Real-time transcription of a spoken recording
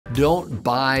Don't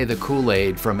buy the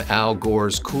Kool-Aid from Al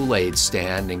Gore's Kool-Aid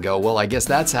stand and go, well, I guess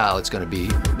that's how it's going to be.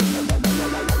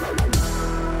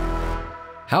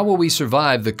 How will we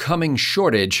survive the coming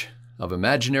shortage of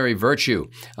imaginary virtue?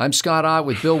 I'm Scott Ott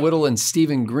with Bill Whittle and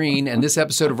Stephen Green, and this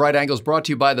episode of Right Angle is brought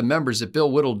to you by the members at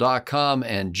BillWhittle.com.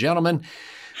 And gentlemen,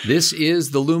 this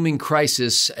is the looming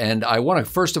crisis, and I want to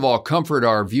first of all comfort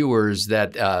our viewers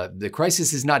that the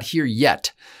crisis is not here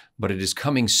yet, but it is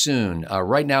coming soon.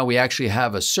 Right now, we actually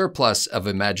have a surplus of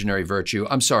imaginary virtue.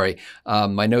 I'm sorry,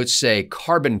 my notes say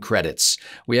carbon credits.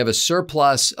 We have a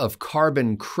surplus of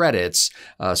carbon credits,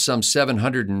 some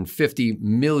 750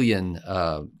 million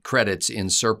credits in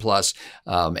surplus.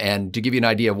 And to give you an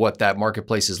idea of what that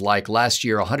marketplace is like, last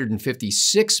year,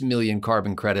 156 million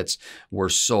carbon credits were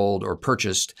sold or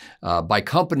purchased by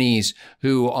companies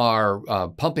who are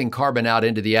pumping carbon out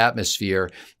into the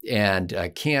atmosphere and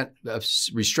can't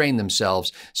restrain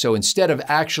themselves. So instead of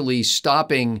actually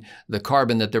stopping the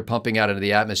carbon that they're pumping out into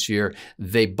the atmosphere,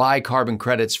 they buy carbon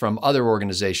credits from other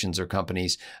organizations or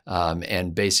companies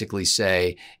and basically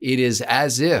say it is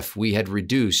as if we had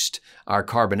reduced our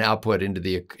carbon output into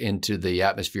the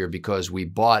atmosphere because we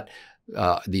bought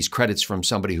these credits from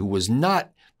somebody who was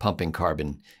not pumping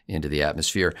carbon into the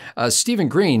atmosphere. Stephen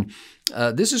Green,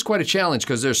 this is quite a challenge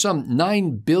because there's some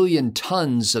 9 billion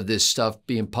tons of this stuff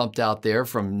being pumped out there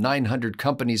from 900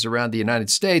 companies around the United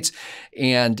States.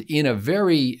 And in the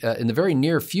very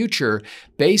near future,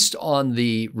 based on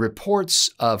the reports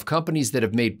of companies that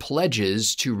have made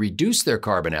pledges to reduce their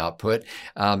carbon output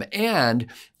and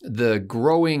the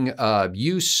growing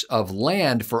use of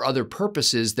land for other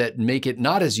purposes that make it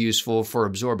not as useful for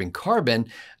absorbing carbon,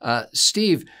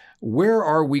 Steve, where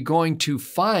are we going to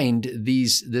find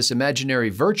this imaginary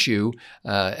virtue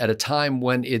at a time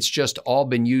when it's just all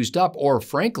been used up? Or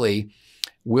frankly,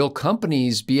 will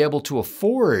companies be able to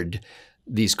afford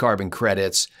these carbon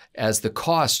credits as the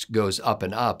cost goes up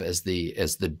and up, as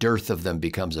the dearth of them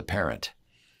becomes apparent?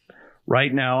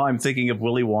 Right now, I'm thinking of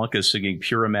Willy Wonka singing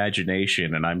Pure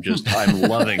Imagination, and I'm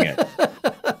loving it.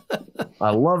 I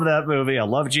love that movie. I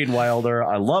love Gene Wilder.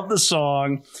 I love the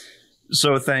song.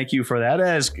 So thank you for that.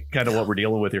 That is kind of what we're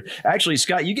dealing with here. Actually,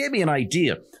 Scott, you gave me an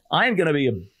idea. I am going to be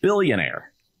a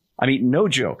billionaire. I mean, no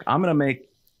joke. I'm going to make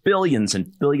billions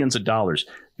and billions of dollars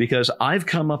because I've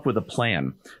come up with a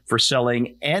plan for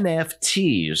selling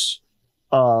NFTs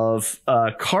of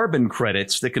carbon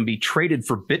credits that can be traded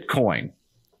for Bitcoin.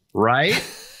 Right?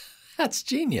 That's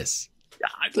genius.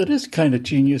 That is kind of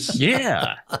genius.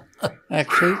 Yeah.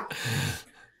 Actually.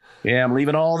 Yeah, I'm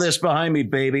leaving all this behind me,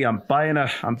 baby. I'm buying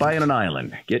an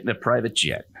island, getting a private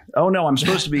jet. Oh no, I'm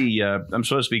supposed to be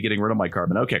getting rid of my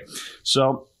carbon. Okay.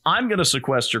 So I'm going to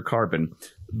sequester carbon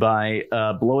by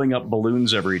blowing up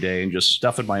balloons every day and just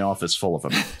stuffing my office full of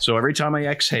them. So every time I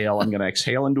exhale, I'm going to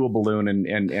exhale into a balloon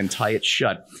and tie it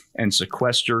shut and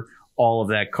sequester all of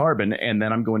that carbon, and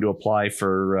then I'm going to apply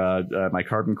for my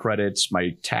carbon credits,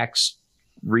 my tax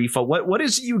refund. What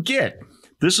is it you get?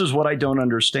 This is what I don't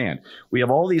understand. We have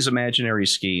all these imaginary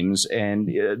schemes, and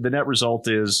the net result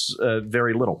is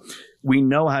very little. We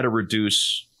know how to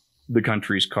reduce the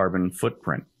country's carbon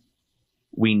footprint.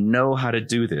 We know how to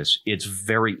do this. It's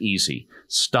very easy.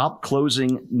 Stop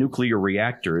closing nuclear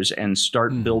reactors and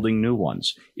start building new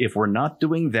ones. If we're not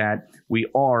doing that, we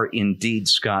are indeed,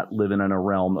 Scott, living in a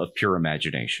realm of pure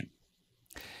imagination.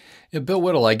 Yeah, Bill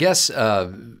Whittle, I guess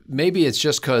maybe it's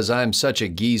just because I'm such a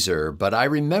geezer, but I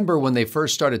remember when they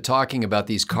first started talking about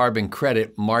these carbon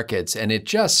credit markets, and it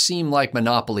just seemed like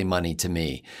monopoly money to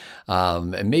me.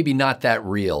 And maybe not that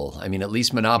real. I mean, at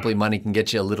least monopoly money can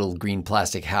get you a little green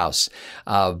plastic house.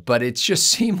 But it just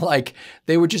seemed like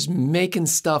they were just making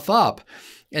stuff up.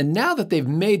 And now that they've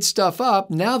made stuff up,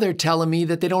 now they're telling me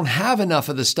that they don't have enough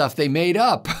of the stuff they made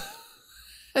up.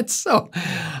 And so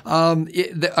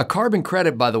a carbon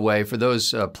credit, by the way, for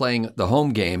those playing the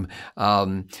home game,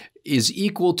 is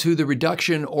equal to the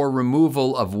reduction or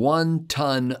removal of 1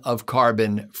 ton of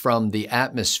carbon from the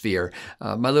atmosphere.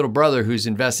 My little brother, who's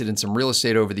invested in some real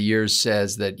estate over the years,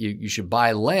 says that you should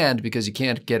buy land because you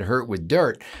can't get hurt with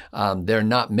dirt. They're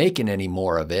not making any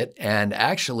more of it. And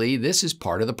actually, this is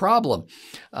part of the problem.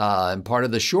 And part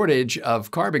of the shortage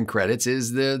of carbon credits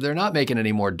is they're not making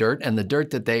any more dirt. And the dirt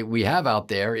that we have out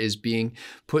there is being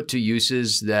put to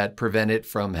uses that prevent it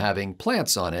from having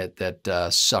plants on it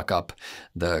that suck up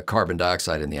the carbon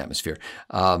dioxide in the atmosphere.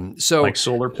 So like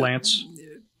solar plants?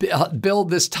 Bill,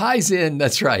 this ties in,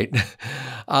 that's right.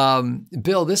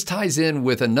 Bill, this ties in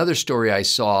with another story I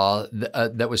saw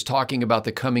that was talking about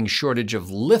the coming shortage of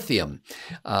lithium.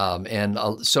 And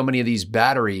so many of these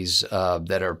batteries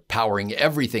that are powering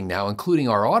everything now, including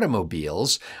our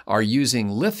automobiles, are using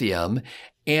lithium.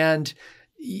 And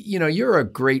You're a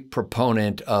great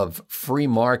proponent of free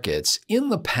markets. In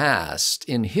the past,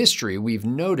 in history, we've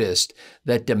noticed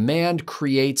that demand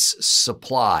creates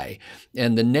supply.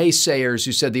 And the naysayers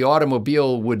who said the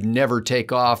automobile would never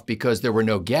take off because there were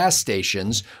no gas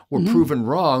stations were proven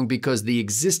wrong, because the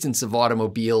existence of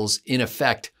automobiles, in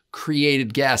effect,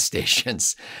 created gas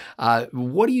stations.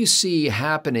 What do you see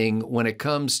happening when it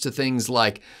comes to things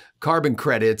like carbon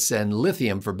credits and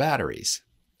lithium for batteries?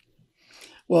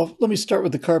 Well, let me start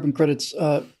with the carbon credits.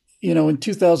 In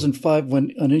 2005,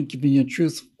 when An Inconvenient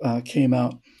Truth came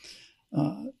out,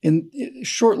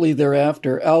 shortly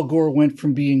thereafter, Al Gore went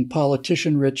from being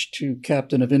politician rich to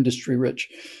captain of industry rich.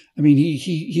 I mean,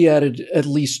 he added at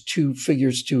least 2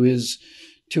 figures to his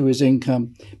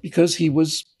income, because he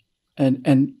was,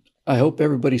 and I hope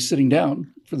everybody's sitting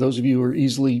down. For those of you who are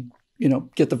easily,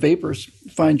 get the vapors,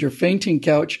 find your fainting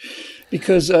couch.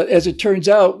 Because as it turns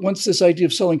out, once this idea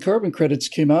of selling carbon credits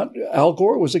came out, Al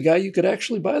Gore was a guy you could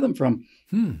actually buy them from.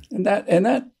 And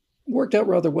that worked out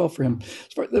rather well for him.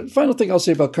 The final thing I'll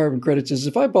say about carbon credits is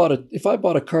if I bought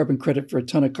a carbon credit for a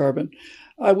ton of carbon,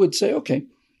 I would say, okay,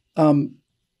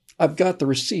 I've got the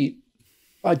receipt.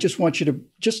 I just want you to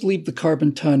just leave the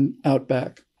carbon ton out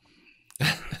back.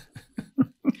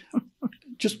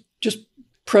 just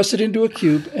press it into a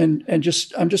cube and I'm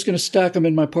just going to stack them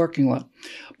in my parking lot.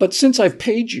 But since I've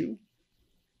paid you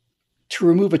to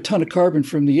remove a ton of carbon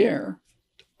from the air,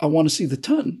 I want to see the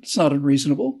ton. It's not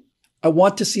unreasonable. I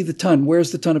want to see the ton.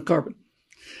 Where's the ton of carbon?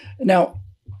 Now,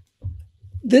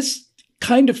 this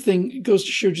kind of thing goes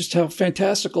to show just how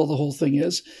fantastical the whole thing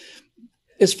is.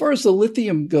 As far as the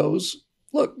lithium goes,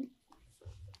 look,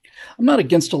 I'm not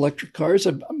against electric cars.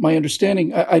 My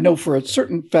understanding, I know for a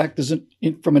certain fact,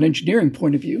 from an engineering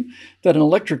point of view, that an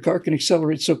electric car can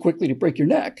accelerate so quickly to break your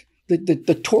neck.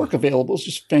 The torque available is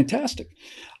just fantastic.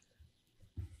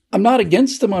 I'm not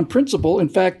against them on principle. In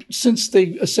fact, since they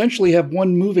essentially have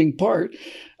one moving part,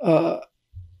 I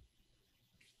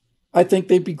think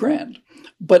they'd be grand.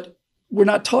 But we're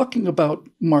not talking about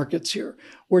markets here.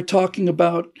 We're talking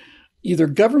about either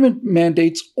government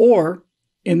mandates or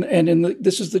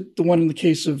this is the one in the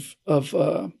case of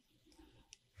the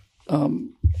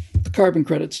carbon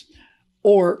credits,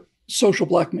 or social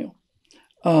blackmail.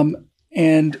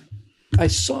 And I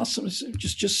saw some.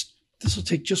 Just this will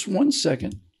take just 1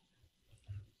 second.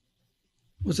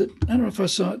 Was it? I don't know if I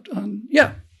saw it on.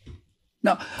 Yeah.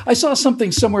 Now I saw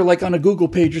something somewhere like on a Google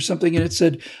page or something, and it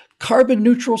said carbon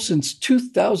neutral since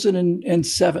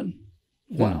 2007.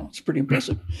 Wow, it's pretty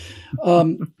impressive.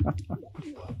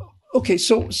 Okay,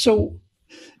 so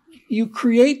you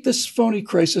create this phony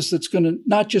crisis that's going to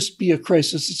not just be a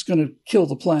crisis, it's going to kill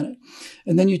the planet.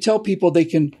 And then you tell people they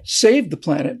can save the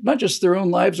planet, not just their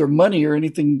own lives or money or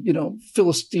anything,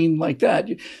 Philistine like that.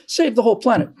 You save the whole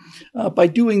planet by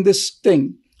doing this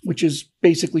thing, which is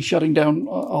basically shutting down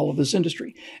all of this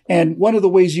industry. And one of the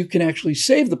ways you can actually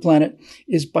save the planet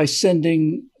is by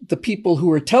sending the people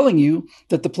who are telling you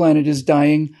that the planet is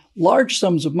dying large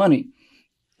sums of money.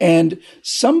 And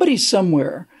somebody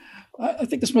somewhere, I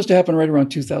think this must have happened right around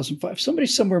 2005. Somebody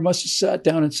somewhere must have sat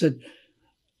down and said,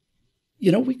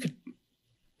 we could,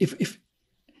 if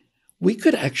we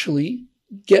could actually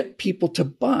get people to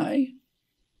buy,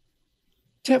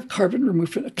 to have carbon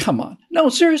removed from it. Come on. No,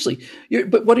 seriously.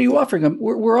 But what are you offering them?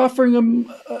 We're offering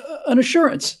them an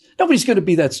assurance. Nobody's going to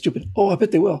be that stupid. Oh, I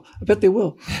bet they will.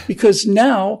 Because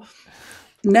now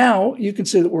you can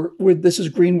say that this is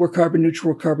green, we're carbon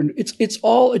neutral, we're carbon. It's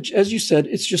all, as you said,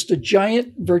 it's just a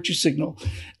giant virtue signal.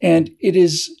 And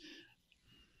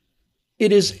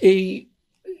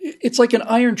it's like an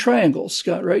iron triangle,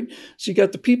 Scott, right? So you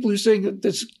got the people who are saying that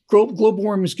this global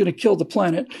warming is going to kill the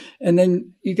planet. And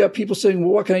then you got people saying,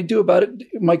 well, what can I do about it?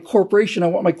 I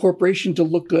want my corporation to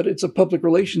look good. It's a public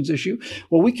relations issue.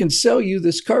 Well, we can sell you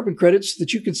this carbon credit so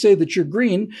that you can say that you're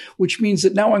green, which means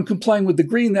that now I'm complying with the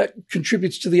green. That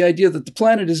contributes to the idea that the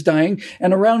planet is dying,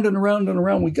 and around and around and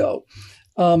around we go.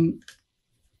 The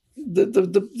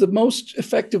most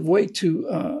effective way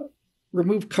to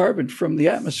remove carbon from the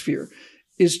atmosphere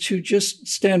is to just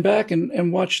stand back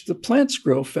and watch the plants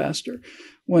grow faster.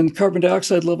 When carbon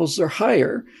dioxide levels are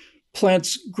higher,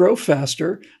 plants grow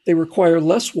faster, they require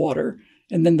less water,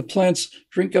 and then the plants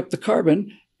drink up the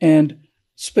carbon and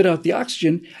spit out the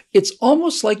oxygen. It's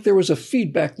almost like there was a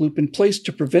feedback loop in place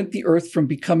to prevent the earth from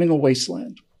becoming a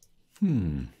wasteland.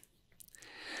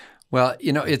 Well,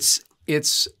 it's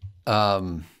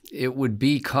it would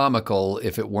be comical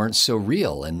if it weren't so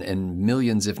real, and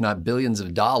millions, if not billions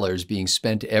of dollars being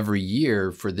spent every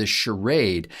year for this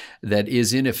charade that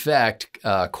is in effect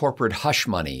corporate hush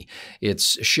money.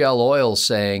 It's Shell Oil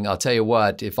saying, I'll tell you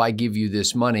what, if I give you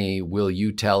this money, will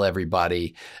you tell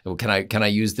everybody, can I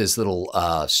use this little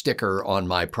sticker on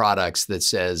my products that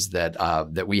says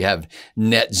that we have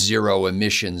net zero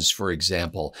emissions, for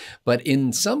example. But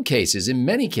in some cases, in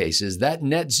many cases, that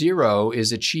net zero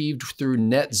is achieved through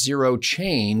net zero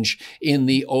change in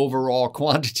the overall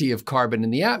quantity of carbon in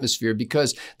the atmosphere,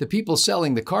 because the people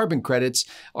selling the carbon credits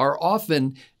are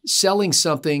often selling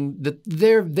something that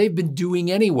they've been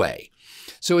doing anyway.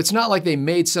 So it's not like they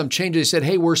made some change. They said,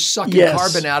 hey, we're sucking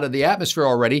carbon out of the atmosphere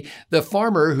already. The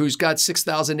farmer who's got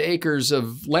 6,000 acres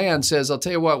of land says, I'll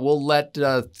tell you what, we'll let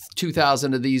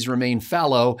 2,000 of these remain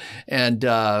fallow, and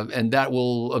that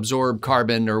will absorb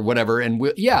carbon or whatever. And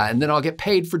and then I'll get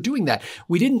paid for doing that.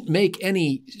 We didn't make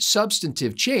any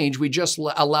substantive change. We just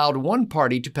allowed one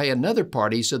party to pay another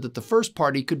party so that the first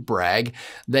party could brag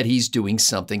that he's doing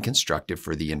something constructive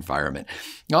for the environment.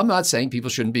 Now, I'm not saying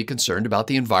people shouldn't be concerned about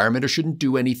the environment or shouldn't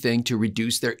do anything to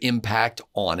reduce their impact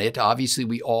on it. Obviously,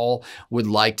 we all would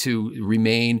like to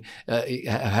remain,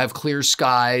 have clear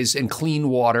skies and clean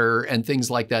water and things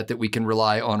like that we can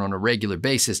rely on a regular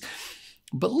basis.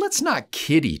 But let's not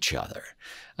kid each other.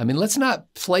 I mean, let's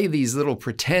not play these little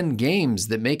pretend games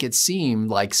that make it seem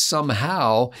like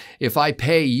somehow if I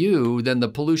pay you, then the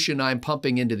pollution I'm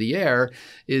pumping into the air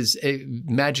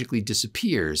magically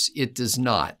disappears. It does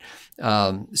not.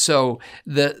 So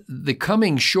the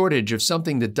coming shortage of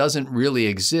something that doesn't really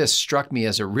exist struck me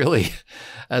as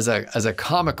as a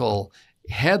comical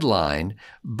headline.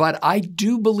 But I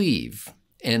do believe,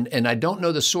 and I don't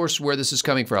know the source where this is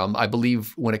coming from. I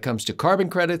believe when it comes to carbon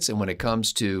credits and when it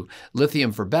comes to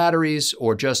lithium for batteries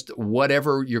or just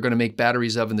whatever you're going to make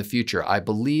batteries of in the future, I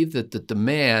believe that the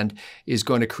demand is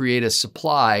going to create a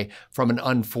supply from an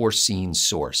unforeseen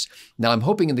source. Now, I'm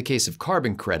hoping in the case of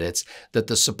carbon credits that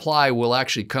the supply will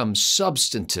actually come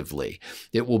substantively.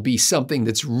 It will be something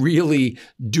that's really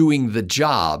doing the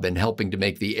job and helping to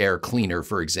make the air cleaner,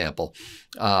 for example.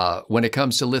 When it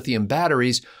comes to lithium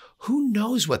batteries, who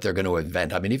knows what they're going to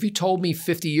invent? I mean, if you told me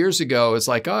 50 years ago, it's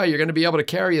like, oh, you're going to be able to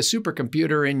carry a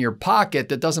supercomputer in your pocket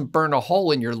that doesn't burn a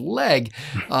hole in your leg,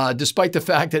 despite the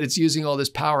fact that it's using all this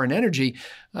power and energy,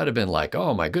 I'd have been like,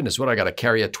 oh my goodness, what, I got to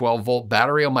carry a 12-volt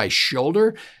battery on my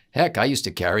shoulder? Heck, I used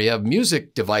to carry a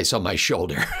music device on my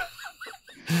shoulder.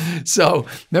 So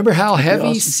remember how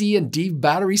heavy C and D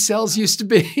battery cells used to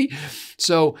be?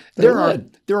 So there are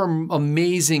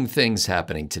amazing things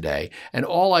happening today. And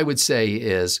all I would say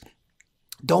is,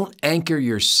 don't anchor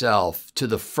yourself to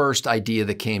the first idea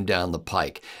that came down the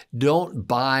pike. Don't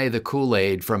buy the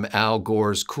Kool-Aid from Al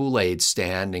Gore's Kool-Aid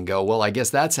stand and go, well, I guess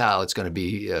that's how it's going to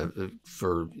be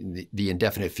for the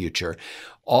indefinite future.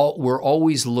 We're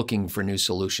always looking for new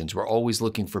solutions. We're always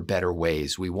looking for better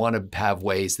ways. We want to have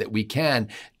ways that we can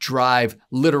drive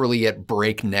literally at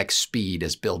breakneck speed,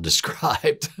 as Bill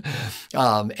described.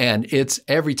 And it's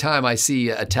every time I see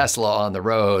a Tesla on the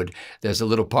road, there's a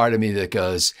little part of me that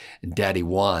goes, Daddy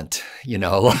want, you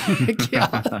know,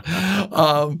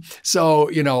 so,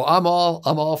 you know, I'm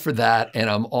all for that. And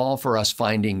I'm all for us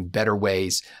finding better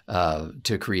ways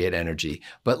to create energy.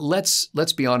 But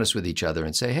let's be honest with each other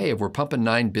and say, hey, if we're pumping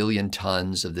 9 billion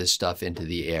tons of this stuff into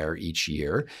the air each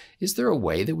year, is there a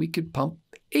way that we could pump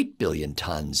 8 billion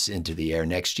tons into the air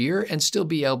next year and still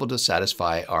be able to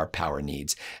satisfy our power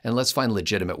needs? And let's find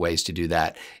legitimate ways to do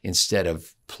that instead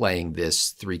of playing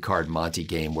this 3-card Monte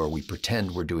game where we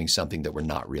pretend we're doing something that we're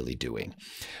not really doing.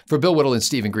 For Bill Whittle and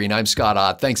Stephen Green, I'm Scott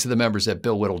Ott. Thanks to the members at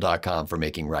BillWhittle.com for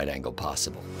making Right Angle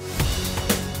possible.